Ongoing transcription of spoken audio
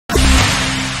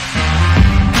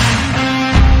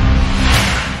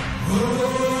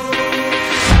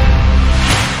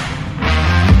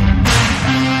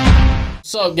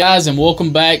What's up, guys, and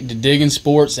welcome back to Diggin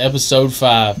Sports episode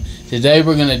 5. Today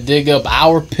we're going to dig up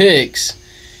our picks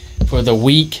for the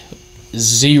week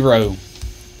 0.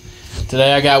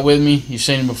 Today I got with me, you've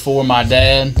seen him before, my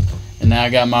dad, and now I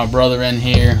got my brother in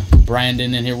here,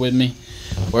 Brandon, in here with me.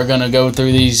 We're going to go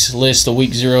through these lists of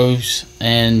week 0s,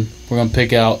 and we're going to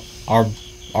pick out our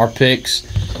picks.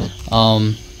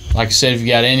 Like I said, if you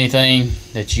got anything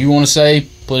that you want to say,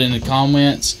 put it in the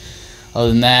comments. Other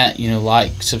than that,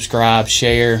 like, subscribe,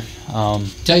 share.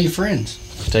 Tell your friends.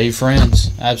 Tell your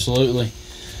friends, absolutely.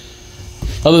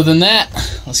 Other than that,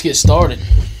 let's get started.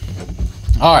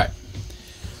 All right,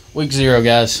 week 0,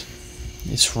 guys.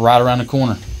 It's right around the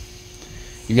corner.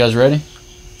 You guys ready?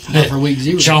 Not for week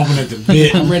 0. Chomping at the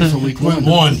bit. I'm ready for week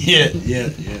 1. Yeah.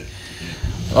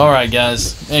 All right,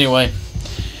 guys. Anyway,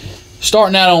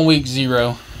 starting out on week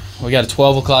 0, we got a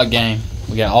 12 o'clock game.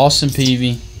 We got Austin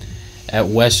Peay at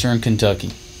Western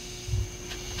Kentucky.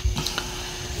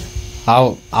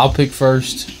 I'll pick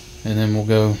first, and then we'll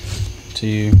go to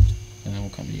you, and then we'll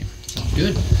come to you. Sounds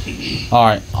good. All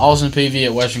right, Austin Peay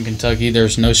at Western Kentucky.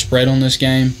 There's no spread on this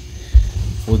game.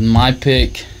 With my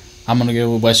pick, I'm going to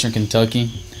go with Western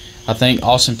Kentucky. I think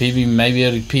Austin Peay may be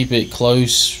able to keep it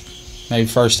close, maybe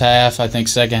first half. I think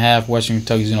second half, Western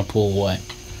Kentucky's going to pull away.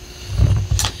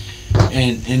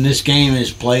 And this game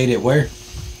is played at where?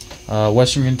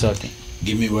 Western Kentucky.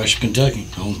 Give me Western Kentucky.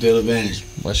 Home field advantage.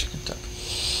 Western Kentucky.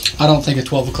 I don't think a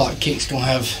 12 o'clock kick's going to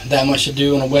have that much to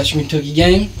do on a Western Kentucky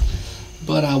game,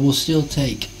 but I will still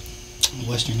take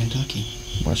Western Kentucky.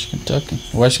 Western Kentucky.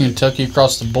 Western Kentucky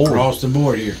across the board. Across the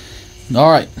board here.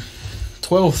 All right.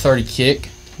 12:30 kick.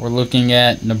 We're looking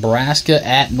at Nebraska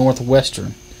at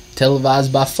Northwestern,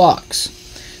 televised by Fox.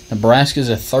 Nebraska's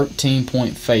a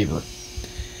 13-point favorite.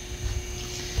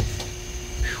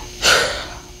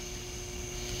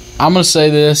 I'm going to say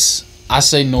this. I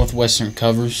say Northwestern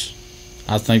covers.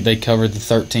 I think they covered the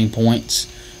 13 points,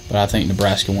 but I think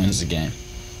Nebraska wins the game.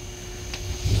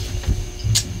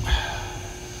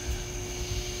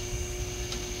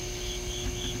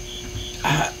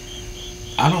 I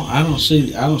don't see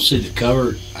the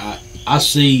cover. I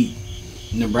see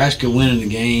Nebraska winning the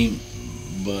game,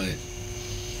 but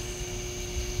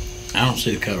I don't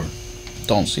see the cover.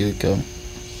 Don't see the cover.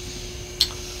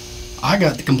 I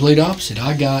got the complete opposite.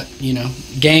 I got,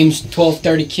 games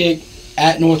 12:30 kick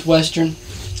at Northwestern.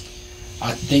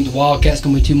 I think the Wildcats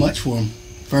going to be too much for them.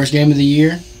 First game of the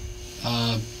year.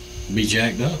 Be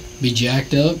jacked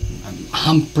up.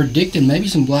 I'm predicting maybe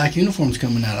some black uniforms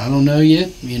coming out. I don't know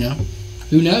yet,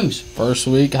 Who knows? First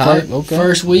week hype. Okay.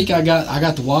 First week I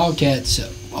got the Wildcats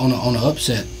on an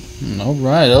upset. All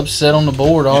right, upset on the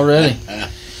board already.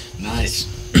 Nice.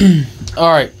 All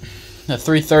right, a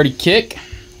 3:30 kick.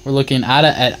 We're looking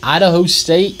at Idaho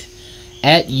State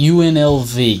at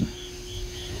UNLV.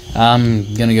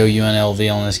 I'm going to go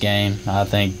UNLV on this game. I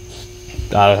think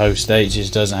Idaho State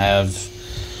just doesn't have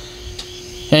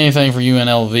anything for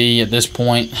UNLV at this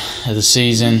point of the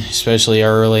season, especially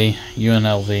early.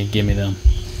 UNLV, give me them.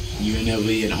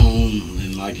 UNLV at home,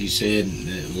 and like you said,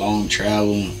 the long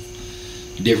travel,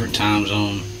 different time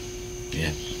zone.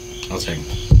 Yeah, I'll take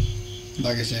them.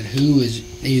 Like I said, who is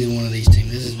either one of these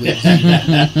teams? This is week 0.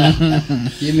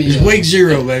 Give me It's week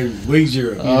 0, baby. Week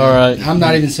 0. All right. I'm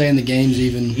not even saying the game's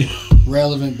even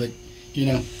relevant, but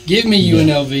give me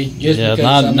UNLV. Just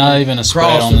because not even a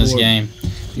spread on this game.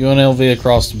 UNLV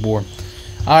across the board.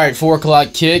 All right, 4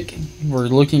 o'clock kick. We're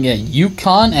looking at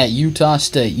UConn at Utah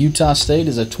State. Utah State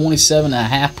is a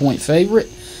 27.5-point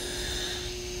favorite.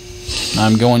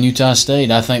 I'm going Utah State.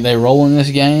 I think they roll in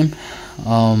this game.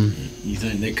 You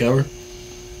think they cover?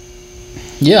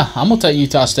 Yeah, I'm going to take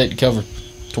Utah State to cover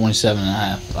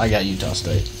 27.5. I got Utah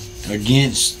State.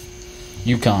 Against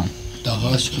UConn. The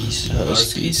Huskies. The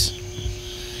Huskies.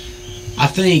 I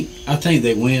think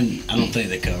they win. I don't think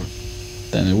they cover.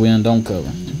 Then they win, don't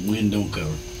cover. Win, don't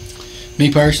cover.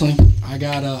 Me personally, I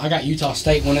got Utah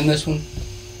State winning this one.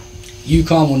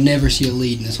 UConn will never see a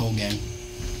lead in this whole game.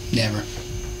 Never.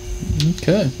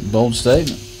 Okay, bold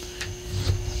statement.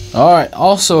 All right,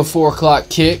 also a 4 o'clock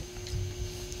kick.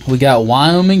 We got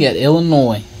Wyoming at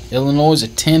Illinois. Illinois is a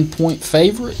 10-point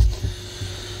favorite.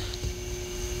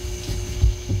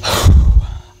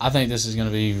 I think this is going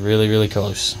to be really, really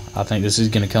close. I think this is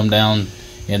going to come down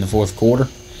in the fourth quarter.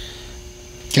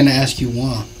 Can I ask you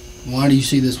why? Why do you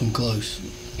see this one close?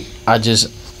 I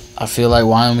feel like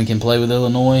Wyoming can play with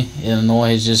Illinois.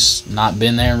 Illinois has just not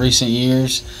been there in recent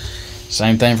years.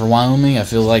 Same thing for Wyoming. I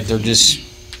feel like they're just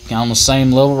on the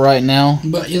same level right now.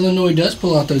 But Illinois does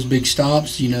pull out those big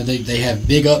stops. They have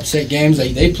big upset games.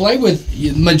 They play with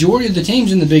the majority of the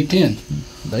teams in the Big Ten.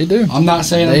 They do. I'm not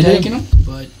saying I'm taking them,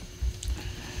 but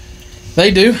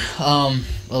They do. But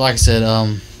like I said,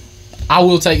 I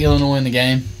will take Illinois in the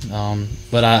game.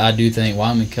 But I do think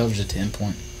Wyoming covers a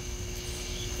 10-point.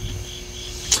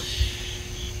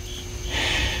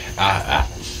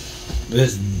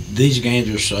 These games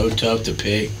are so tough to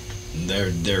pick.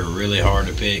 They're really hard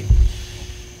to pick.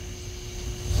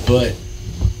 But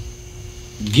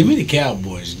give me the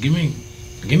Cowboys. Give me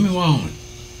Wyoming.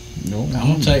 No, I'm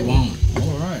gonna take Wyoming.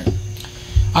 All right.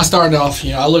 I started off,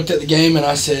 I looked at the game and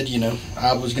I said,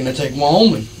 I was going to take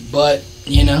Wyoming. But,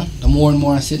 the more and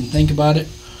more I sit and think about it,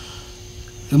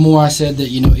 the more I said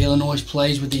that, Illinois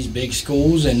plays with these big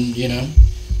schools and,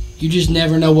 you just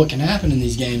never know what can happen in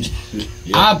these games.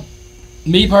 Yeah.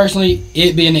 Me personally,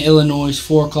 it being the Illinois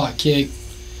 4 o'clock kick,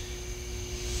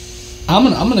 I'm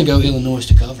gonna go Illinois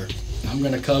to cover. I'm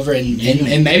gonna cover and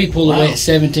maybe pull away at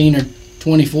 17 or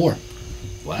 24.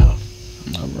 Wow.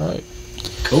 All right.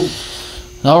 Cool.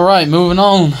 All right, moving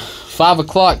on. 5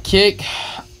 o'clock kick.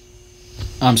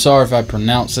 I'm sorry if I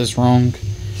pronounced this wrong.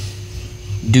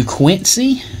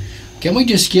 DeQuincy? Can we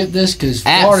just skip this? Because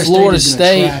At Florida Florida State is going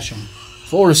State. to trash them.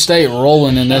 Florida State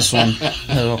rolling in this one.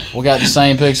 We got the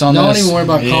same picks on Don't this. even worry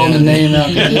about calling the name out.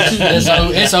 'Cause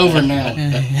it's over now.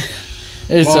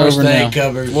 It's Florida over State now.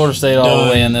 covers. Florida State all the Done.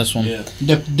 way in this one. Yeah.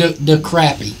 The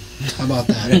crappy. How about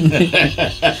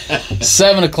that?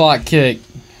 7 o'clock kick.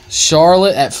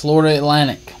 Charlotte at Florida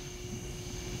Atlantic.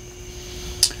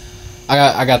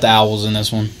 I got the Owls in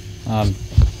this one. Haven't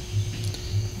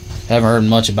heard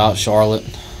much about Charlotte.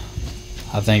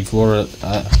 I think Florida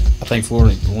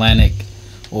Atlantic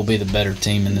will be the better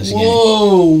team in this game.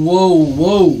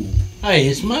 Whoa. Hey,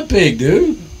 it's my pick,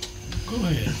 dude. Go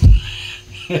ahead.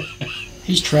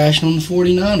 He's trashing on the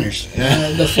 49ers.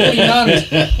 The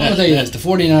 49ers, I'm going to tell you this. The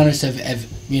 49ers have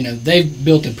they've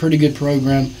built a pretty good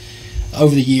program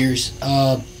over the years.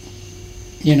 They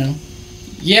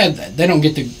don't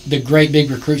get the great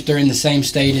big recruits. They're in the same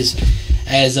state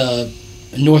as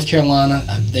North Carolina.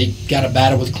 They got a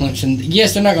battle with Clemson.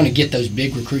 Yes, they're not going to get those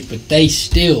big recruits, but they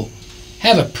still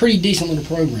have a pretty decent little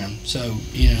program. So,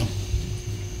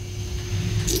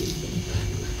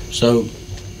 So,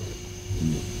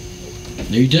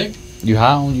 do you take? You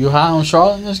high on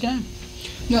Charlotte in this game?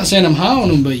 I'm not saying I'm high on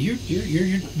them, but you're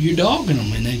dogging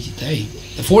them, and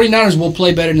the 49ers will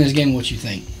play better in this game. What you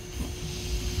think?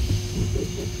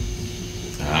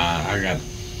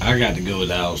 I got to go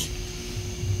with Owls.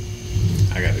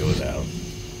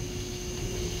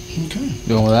 Okay.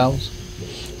 Going with Owls?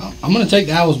 I'm going to take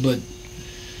the Owls, but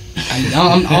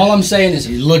all I'm saying is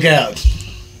Look out.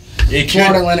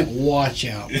 Florida Atlantic, watch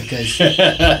out, because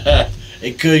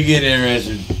It could get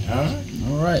interesting.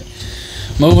 All right.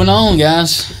 Moving on,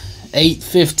 guys.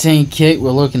 8:15 kick.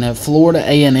 We're looking at Florida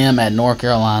A&M at North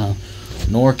Carolina.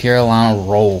 North Carolina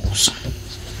rolls.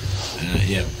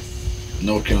 Yeah.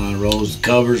 North Carolina rolls,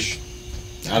 covers.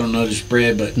 I don't know the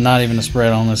spread, but Not even a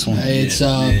spread on this one. it's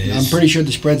it's- I'm pretty sure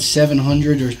the spread's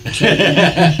 700 or something.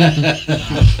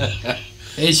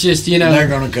 It's just, they're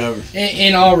going to cover.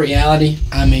 in all reality,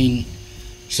 I mean,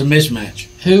 It's a mismatch.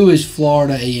 who is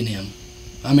Florida A&M?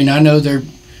 I mean, I know they're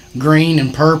green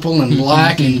and purple and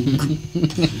black and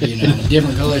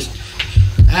different colors.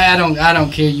 I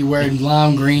don't care. You wear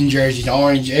lime green jerseys,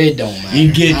 orange. It don't matter.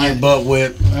 You getting your butt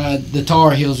whipped. The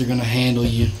Tar Heels are going to handle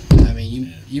you. I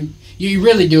mean, you're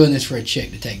really doing this for a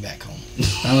chick to take back home.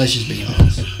 Now, let's just be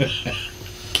honest.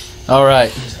 All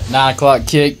right. 9 o'clock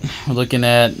kick. We're looking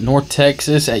at North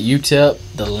Texas at UTEP.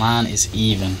 The line is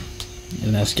even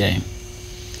in this game.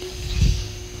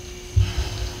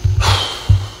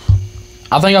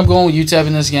 I think I'm going with UTEP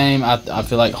in this game. I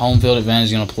feel like home field advantage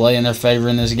is going to play in their favor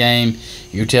in this game.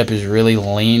 UTEP has really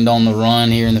leaned on the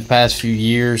run here in the past few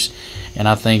years, and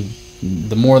I think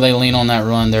the more they lean on that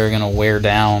run, they're going to wear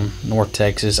down North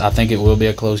Texas. I think it will be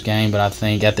a close game, but I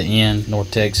think at the end,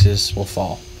 North Texas will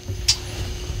fall.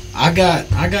 I got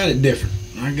it different.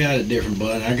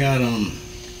 Bud. I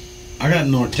got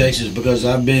North Texas because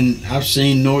I've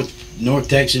seen North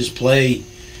Texas play,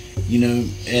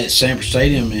 at Sanford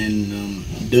Stadium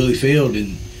and Dooley Field,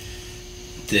 and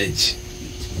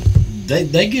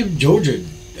they give Georgia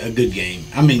a good game.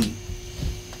 I mean,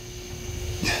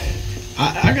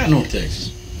 I got North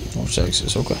Texas. North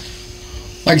Texas, okay.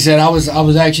 Like I said, I was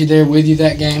actually there with you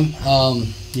that game.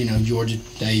 Georgia,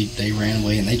 they ran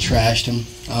away and they trashed them.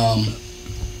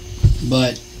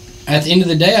 But at the end of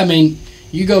the day, I mean,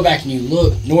 you go back and you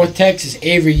look, North Texas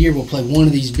every year will play one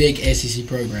of these big SEC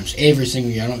programs every single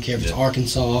year. I don't care if it's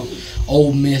Arkansas,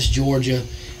 Ole Miss, Georgia.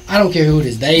 I don't care who it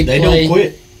is. They don't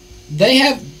quit. They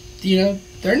have,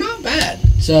 they're not bad.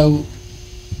 So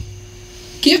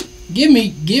give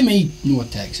me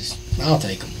North Texas. I'll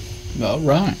take them. All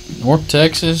right. North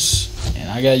Texas And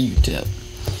I got UTEP.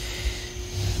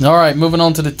 All right, moving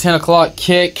on to the 10 o'clock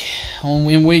kick.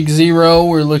 In week 0,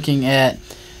 we're looking at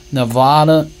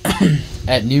Nevada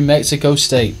at New Mexico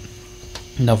State.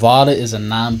 Nevada is a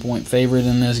 9-point favorite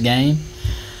in this game.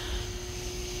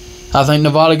 I think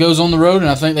Nevada goes on the road, and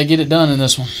I think they get it done in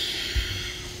this one.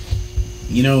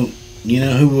 You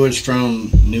know who was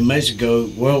from New Mexico?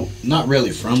 Well, not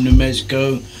really from New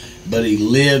Mexico, but he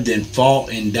lived and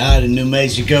fought and died in New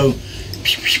Mexico.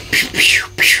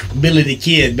 Billy the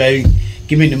Kid, baby.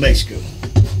 Give me New Mexico.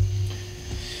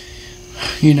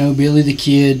 Billy the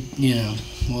Kid,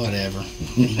 whatever.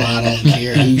 I don't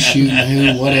care who's shooting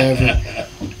who, whatever. At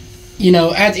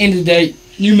the end of the day,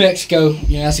 New Mexico,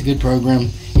 that's a good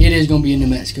program. It is going to be in New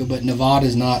Mexico, but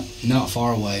Nevada's not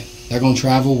far away. They're going to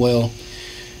travel well.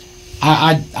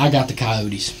 I got the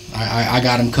Coyotes. I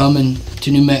got them coming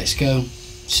to New Mexico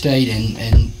State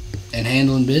and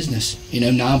handling business.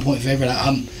 9-point favorite.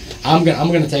 I'm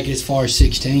gonna take it as far as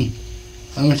 16.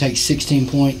 I'm gonna take 16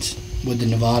 points with the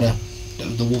Nevada,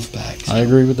 the Wolfpacks. I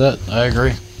agree with that. I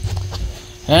agree.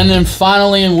 And then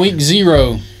finally in week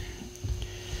 0,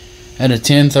 at a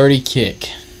 10:30 kick,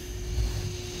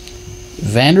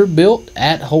 Vanderbilt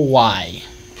at Hawaii.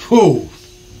 Whew.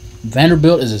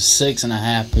 Vanderbilt is a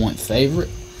 6.5-point favorite.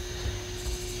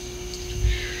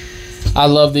 I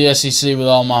love the SEC with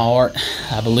all my heart.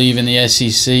 I believe in the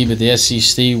SEC, but the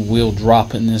SEC will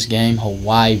drop in this game.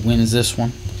 Hawaii wins this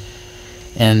one.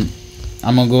 And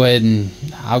I'll go ahead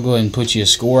and put you a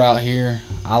score out here.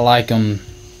 I like them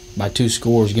by 2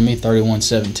 scores. Give me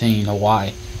 31-17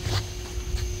 Hawaii.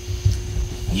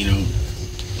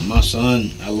 My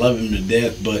son, I love him to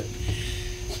death, but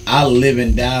I live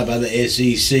and die by the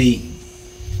SEC.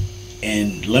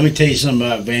 And let me tell you something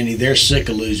about Vandy. They're sick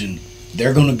of losing.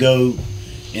 They're going to go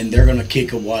and they're going to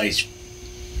kick Hawaii's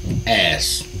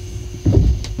ass.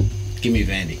 Give me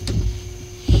Vandy.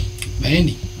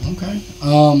 Vandy, okay.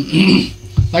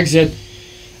 Like I said,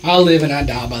 I live and I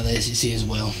die by the SEC as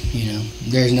well.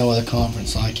 There's no other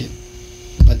conference like it.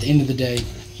 But at the end of the day,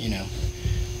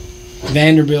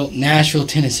 Vanderbilt, Nashville,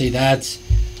 Tennessee, that's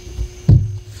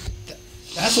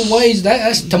a ways.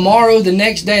 That's tomorrow, the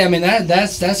next day. I mean,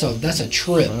 that's a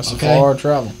trip. That's okay? a far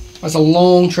travel. That's a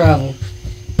long travel.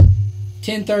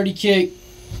 10:30 kick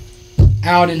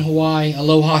out in Hawaii.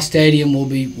 Aloha Stadium will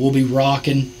be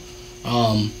rocking.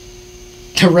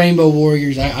 The Rainbow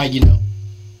Warriors. I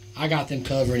got them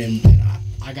covered and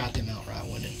I got them outright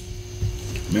winning.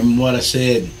 Remember what I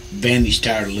said? Vandy's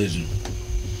tired of losing.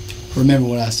 Remember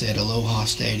what I said, Aloha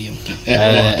Stadium.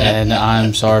 And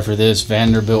I'm sorry for this.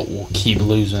 Vanderbilt will keep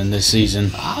losing this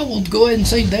season. I will go ahead and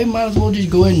say they might as well just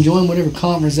go ahead and join whatever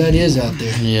conference that is out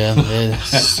there. Yeah,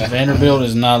 Vanderbilt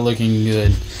is not looking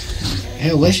good.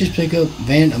 Hell, let's just pick up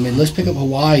let's pick up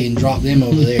Hawaii and drop them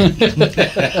over there.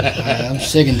 I'm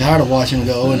sick and tired of watching them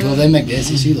go 0-12. They make the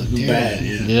SEC look terrible. Bad,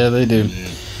 Yeah, they do.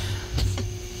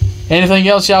 Anything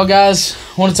else y'all guys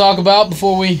want to talk about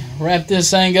before we wrap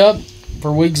this thing up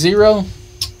for week 0?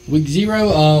 Week 0,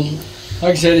 like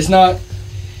I said, it's not.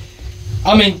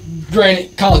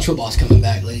 Granted, college football's coming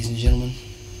back, ladies and gentlemen.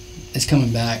 It's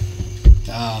coming back.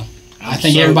 I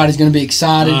think everybody's going to be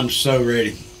excited. I'm so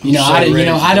ready.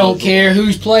 I don't care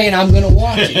who's playing. I'm going to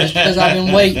watch it just because I've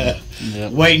been waiting.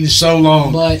 Yep. Waiting so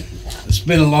long. But it's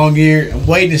been a long year. I'm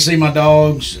waiting to see my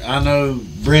dogs. I know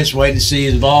Brent's waiting to see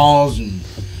his balls, and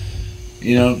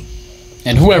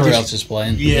and whoever else is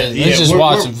playing. Let's just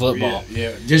watch some football.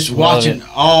 Yeah, just watching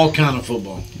all kind of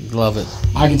football. Love it.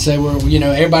 I can say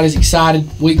everybody's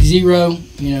excited. Week 0,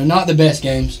 not the best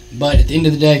games, but at the end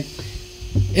of the day,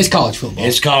 it's college football.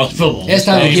 It's college football. It's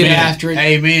time to get after it.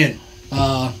 Amen.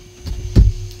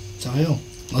 So hell,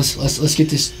 let's get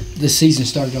this season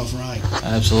started off right.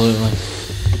 Absolutely.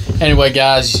 Anyway,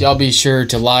 guys, y'all be sure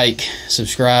to like,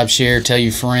 subscribe, share, tell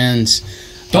your friends.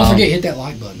 Don't forget, hit that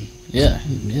like button. Yeah,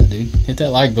 dude. Hit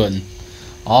that like button.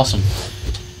 Awesome.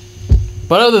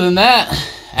 But other than that,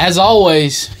 as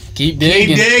always, keep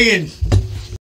digging. Keep digging.